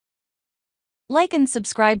Like and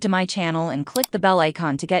subscribe to my channel and click the bell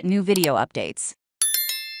icon to get new video updates.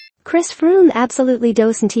 Krists Froome absolutely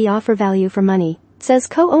doesn't offer value for money, says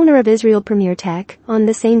co-owner of Issoire.Froome Tech. On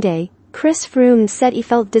the same day, Krists Froome said he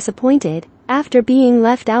felt disappointed after being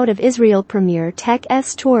left out of Issoire.Froome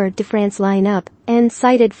Tech's Tour de France lineup, and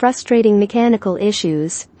cited frustrating mechanical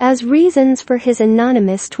issues as reasons for his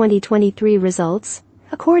anonymous 2023 results.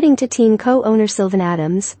 According to team co-owner Sylvain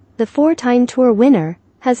Adams, the four-time Tour winner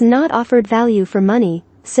has not offered value for money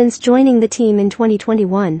since joining the team in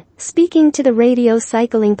 2021. Speaking to the radio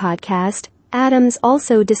cycling podcast, Adams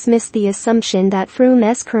also dismissed the assumption that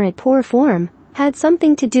Froome's current poor form had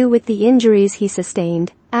something to do with the injuries he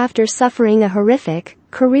sustained after suffering a horrific,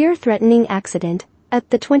 career-threatening accident at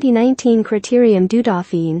the 2019 Critérium du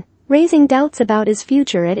Dauphiné, raising doubts about his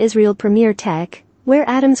future at Issoire.Froome Tech, where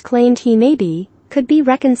Adams claimed he could be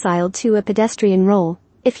reconciled to a pedestrian role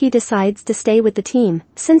if he decides to stay with the team.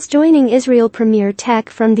 Since joining Issoire.Froome Tech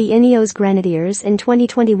from the Ineos Grenadiers in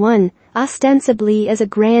 2021, ostensibly as a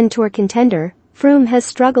Grand Tour contender, Froome has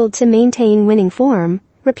struggled to maintain winning form,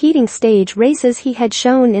 repeating stage races he had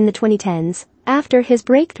shown in the 2010s. After his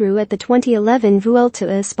breakthrough at the 2011 Vuelta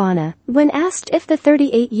a España, when asked if the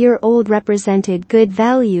 38-year-old represented good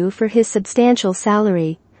value for his substantial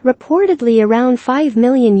salary, reportedly around €5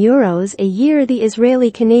 million a year, the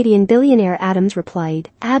Israeli-Canadian billionaire Adams replied,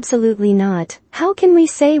 "Absolutely not. How can we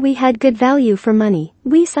say we had good value for money?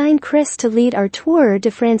 We signed Krists to lead our Tour de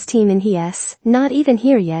France team and he's not even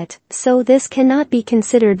here yet, so this cannot be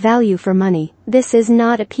considered value for money. This is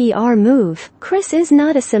not a PR move. Krists is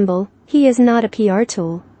not a symbol, he is not a PR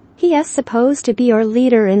tool. He is supposed to be our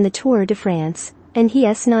leader in the Tour de France, and he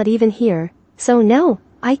is not even here. So no,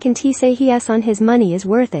 I can't say he's on his money is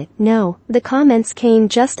worth it. No." The comments came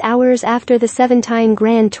just hours after the seven-time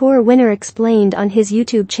Grand Tour winner explained on his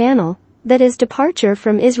YouTube channel that his departure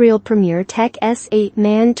from Issoire.Froome Tech's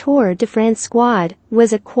 8-man Tour de France squad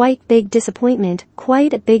was quite a big disappointment.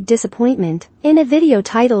 In a video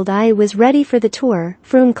titled "I Was Ready for the Tour,"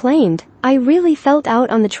 Froome claimed, "I really felt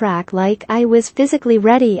out on the track like I was physically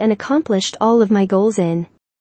ready and accomplished all of my goals in